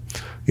 but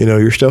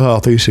you're still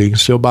healthy, so you can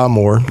still buy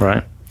more.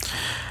 Right.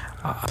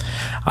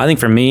 I think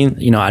for me,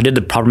 I did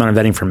the proper amount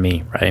of vetting for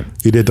me, right?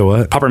 You did the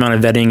what? Proper amount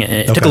of vetting.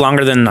 It took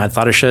longer than I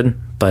thought it should,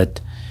 but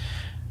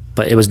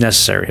it was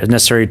necessary. It was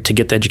necessary to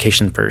get the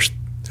education first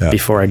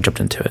before I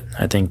jumped into it.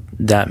 I think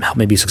that helped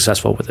me be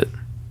successful with it.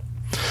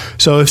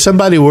 So if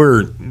somebody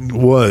would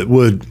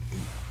want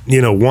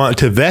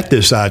to vet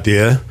this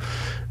idea,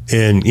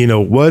 and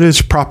what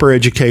does proper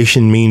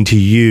education mean to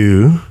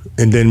you,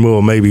 and then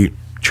we'll maybe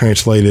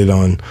translate it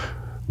on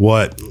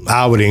what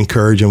I would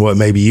encourage and what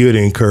maybe you would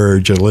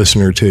encourage a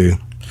listener to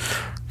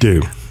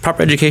do.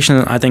 Proper education,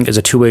 I think, is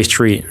a two-way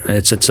street.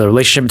 It's a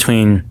relationship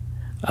between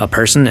a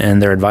person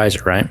and their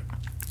advisor, right?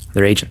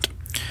 Their agent.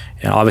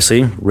 And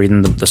obviously,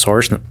 reading the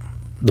source,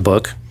 the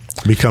book.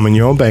 Becoming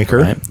Your Own Banker.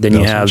 Right? Then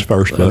you have,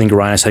 I think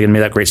Ryan said,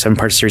 made that great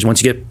 7-part series.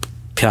 Once you get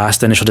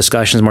past the initial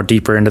discussions, more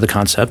deeper into the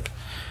concept.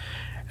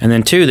 And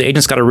then 2, the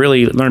agent's got to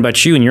really learn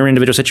about you and your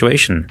individual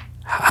situation.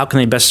 How can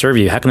they best serve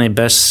you? How can they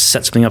best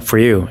set something up for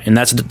you? And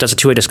that's a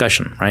two-way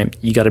discussion, right?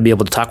 You got to be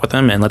able to talk with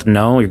them and let them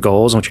know your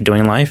goals and what you're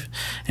doing in life.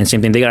 And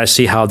same thing, they got to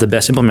see how to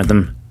best implement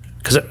them.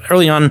 Because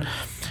early on,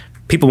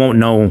 people won't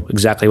know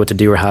exactly what to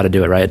do or how to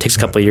do it, right? It takes a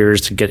couple of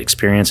years to get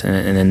experience,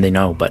 and then they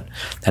know. But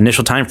the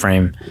initial time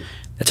frame,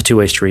 that's a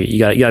two-way street. You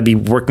got to be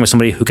working with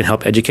somebody who can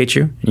help educate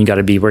you, and you got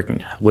to be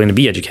willing to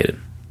be educated.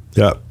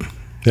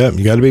 Yep,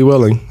 you got to be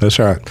willing. That's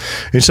right.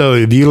 And so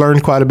have you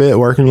learned quite a bit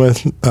working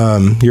with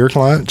your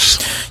clients?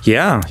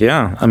 Yeah.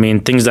 I mean,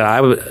 things that I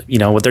would,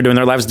 what they're doing in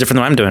their lives is different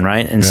than what I'm doing,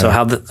 right? And so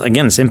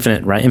again, it's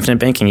infinite, right? Infinite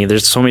banking.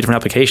 There's so many different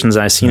applications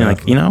that I've seen, I'm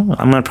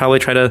going to probably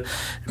try to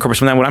incorporate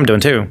some of that what I'm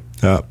doing too.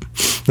 Yeah.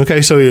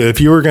 Okay, so if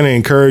you were going to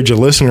encourage a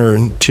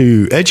listener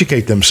to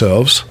educate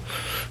themselves,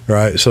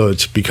 right? So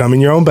it's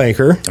Becoming Your Own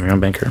Banker. Becoming Your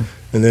Own Banker.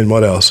 And then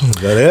what else? Is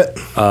that it?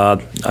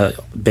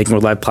 Banking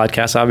with Live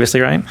podcast,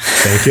 obviously, right?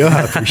 Thank you.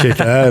 I appreciate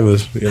that. It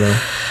was,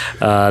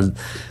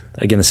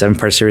 again, the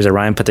 7-part series that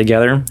Ryan put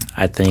together.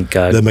 I think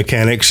the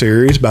Mechanic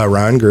series by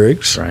Ryan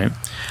Griggs. Right.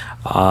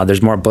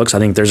 There's more books. I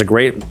think there's a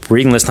great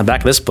reading list on the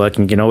back of this book,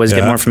 and you can always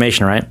get more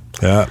information, right?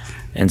 Yeah.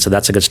 And so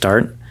that's a good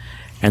start.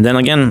 And then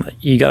again,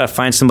 you got to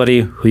find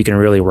somebody who you can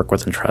really work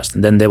with and trust,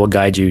 and then they will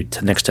guide you to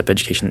the next step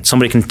education.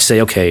 Somebody can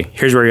say, okay,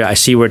 here's where I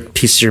see where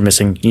pieces you're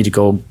missing. You need to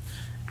go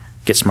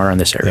get smarter in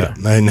this area.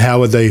 Yeah. And how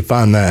would they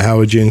find that? How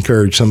would you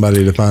encourage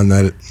somebody to find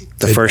that?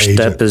 The first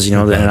step is, the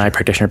NI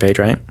practitioner page,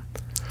 right?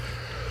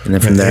 And then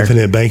from there,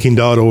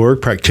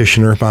 infinitebanking.org,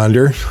 practitioner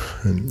finder.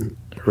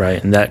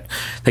 Right. And that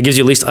gives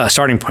you at least a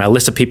starting point, a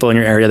list of people in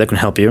your area that can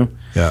help you.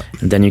 Yeah.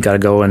 And then you got to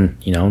go and,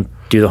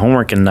 do the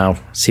homework and now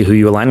see who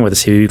you align with,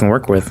 see who you can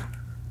work with.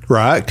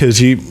 Right,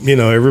 because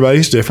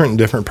everybody's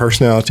different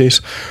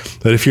personalities.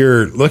 But if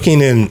you're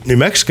looking in New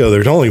Mexico,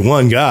 there's only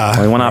one guy.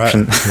 Only one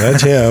option.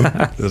 That's him.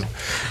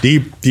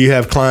 Do you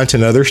have clients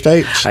in other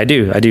states? I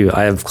do.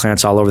 I have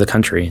clients all over the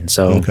country. And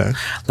so,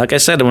 like I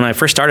said, when I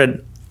first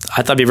started, I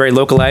thought it'd be very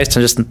localized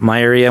to just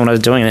my area when I was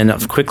doing it.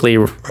 And quickly,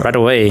 right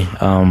away,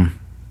 the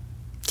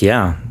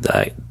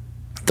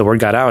word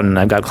got out, and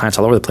I've got clients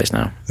all over the place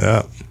now.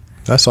 Yeah,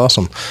 that's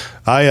awesome.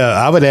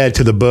 I would add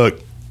to the book,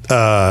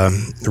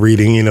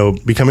 reading,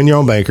 Becoming Your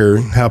Own Banker,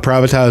 how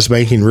privatized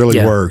banking really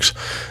works.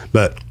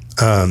 But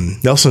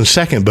Nelson's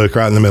second book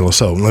right in the middle.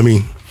 So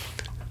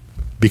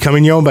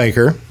Becoming Your Own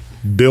Banker,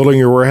 Building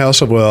Your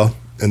Warehouse of Wealth,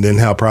 and then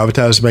how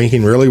privatized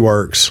banking really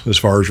works as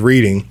far as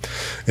reading.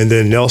 And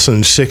then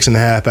Nelson's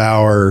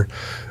 6.5-hour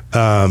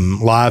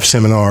live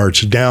seminar.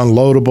 It's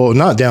downloadable.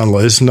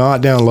 It's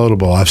not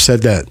downloadable. I've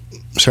said that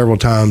several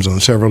times on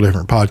several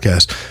different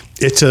podcasts.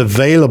 It's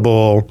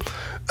available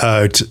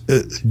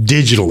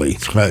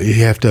digitally. You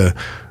have to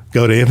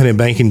go to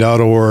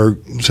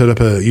infinitebanking.org, set up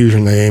a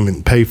username,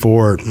 and pay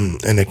for it,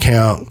 and an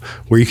account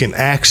where you can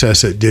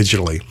access it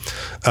digitally.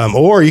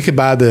 Or you could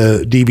buy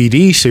the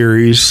DVD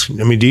series.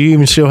 I mean, do you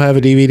even still have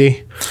a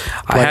DVD?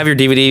 I have your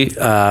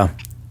DVD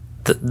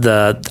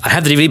I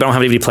have the DVD, but I don't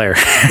have a DVD player.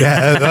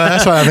 Yeah,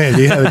 that's what I mean.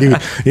 Do you have a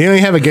DVD? You don't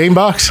even have a game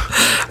box?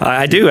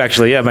 I do,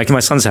 actually. Yeah, my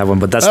sons have one,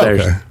 but that's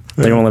theirs. Okay.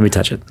 They won't let me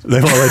touch it.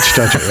 They won't let you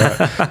touch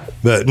it, right?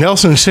 But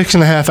Nelson's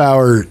 6.5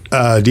 hour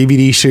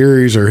DVD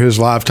series or his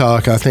live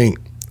talk, I think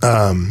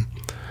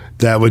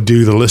that would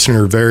do the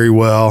listener very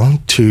well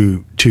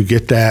to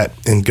get that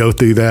and go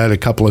through that a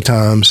couple of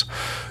times.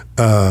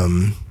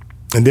 And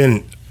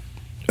then,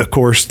 of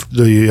course,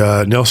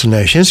 the Nelson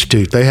Nash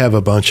Institute, they have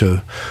a bunch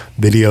of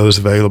videos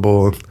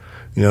available.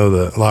 You know,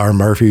 the Lyra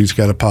Murphy's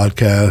got a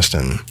podcast.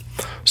 And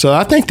so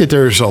I think that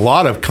there's a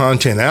lot of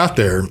content out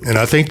there, and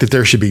I think that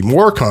there should be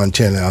more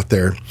content out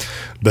there.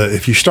 But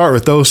if you start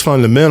with those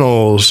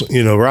fundamentals,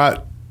 you know, right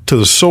to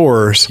the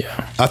source,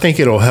 I think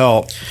it'll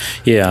help.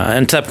 Yeah,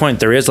 and to that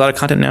point, there is a lot of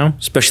content now,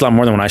 especially a lot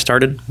more than when I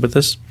started with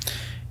this.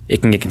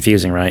 It can get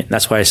confusing, right?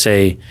 That's why I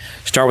say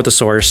start with the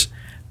source,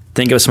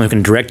 then give someone who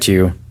can direct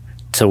you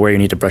to where you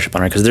need to brush up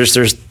on it. Because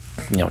there's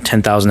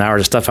 10,000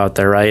 hours of stuff out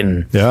there, right?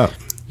 And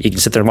you can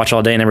sit there and watch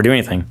all day and never do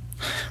anything.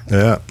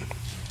 Yeah,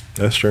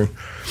 that's true.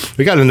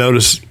 We got to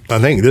notice, I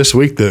think this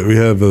week, that we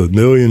have 1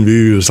 million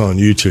views on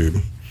YouTube.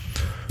 You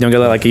don't get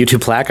like a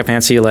YouTube plaque, a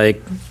fancy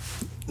like...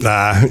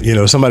 Nah,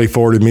 somebody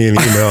forwarded me an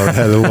email that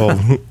had a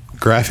little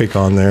graphic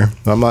on there.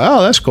 I'm like,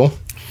 oh, that's cool.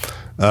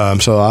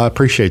 So I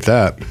appreciate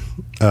that.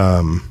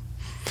 All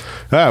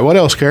right, what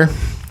else, Kerr?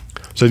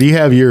 So do you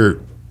have your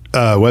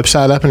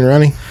website up and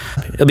running?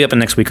 It'll be up in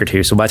the next week or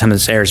two. So by the time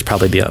this airs, it'll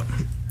probably be up.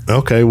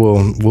 Okay,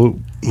 well,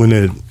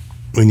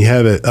 when you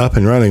have it up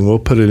and running, we'll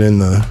put it in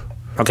the...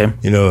 Okay.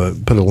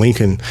 Put a link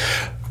in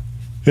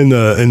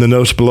the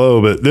notes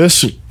below. But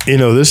this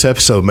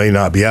episode may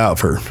not be out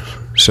for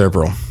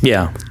several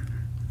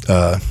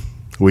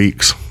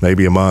weeks,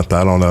 maybe a month.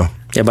 I don't know.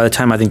 Yeah, by the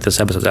time I think this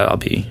episode's out, I'll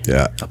be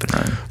up and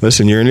running.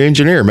 Listen, you're an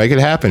engineer. Make it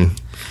happen.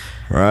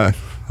 All right.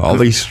 All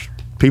these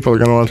people are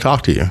going to want to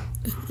talk to you.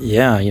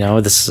 Yeah,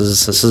 this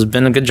has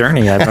been a good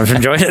journey. I've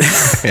enjoyed it.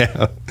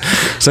 Yeah.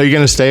 So you're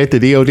going to stay at the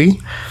DOD?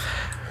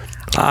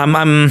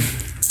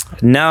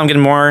 Now I'm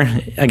getting more,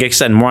 like I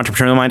said, more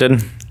entrepreneurial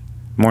minded,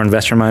 more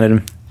investor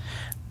minded.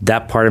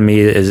 That part of me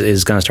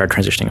is going to start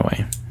transitioning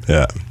away.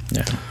 Yeah.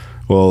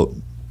 Well,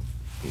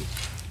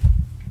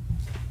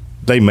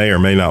 they may or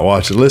may not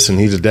watch it. Listen,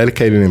 he's a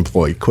dedicated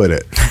employee. Quit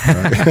it.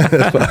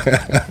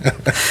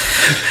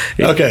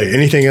 Right? Okay.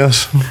 Anything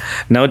else?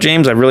 No,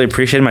 James. I really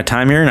appreciated my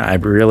time here, and I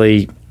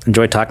really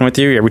enjoyed talking with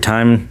you. Every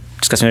time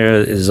discussing it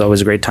is always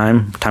a great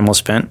time well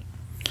spent.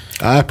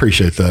 I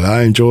appreciate that.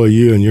 I enjoy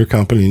you and your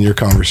company and your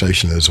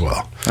conversation as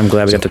well. I'm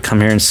glad we got to come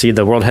here and see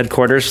the world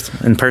headquarters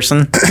in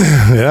person.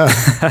 Yeah.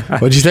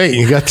 What'd you think?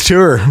 You got the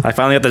tour. I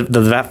finally got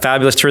the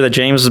fabulous tour that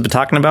James has been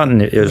talking about,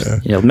 and it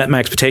was, met my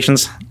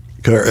expectations.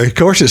 Of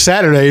course, it's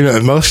Saturday.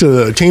 Most of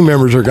the team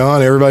members are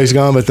gone. Everybody's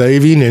gone but the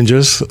AV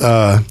Ninjas.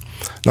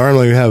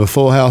 Normally we have a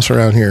full house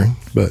around here,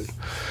 but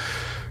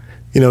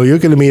you're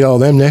going to meet all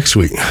them next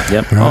week.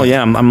 Yep. Right? Oh,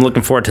 yeah. I'm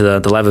looking forward to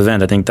the live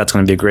event. I think that's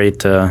going to be a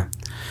great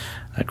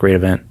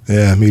event.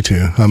 Yeah, me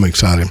too. I'm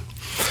excited.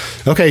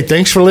 Okay,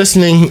 thanks for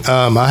listening.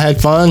 I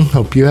had fun.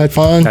 Hope you had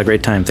fun. Had a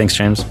great time. Thanks,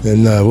 James.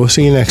 And we'll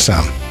see you next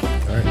time.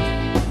 All right.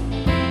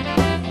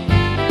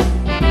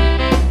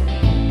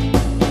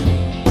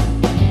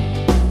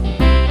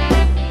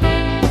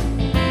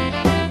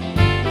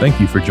 Thank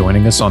you for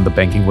joining us on the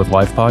Banking with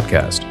Life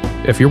podcast.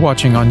 If you're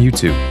watching on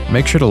YouTube,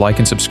 make sure to like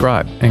and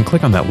subscribe and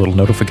click on that little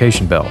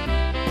notification bell.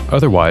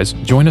 Otherwise,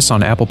 join us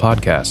on Apple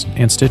Podcasts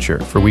and Stitcher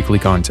for weekly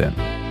content.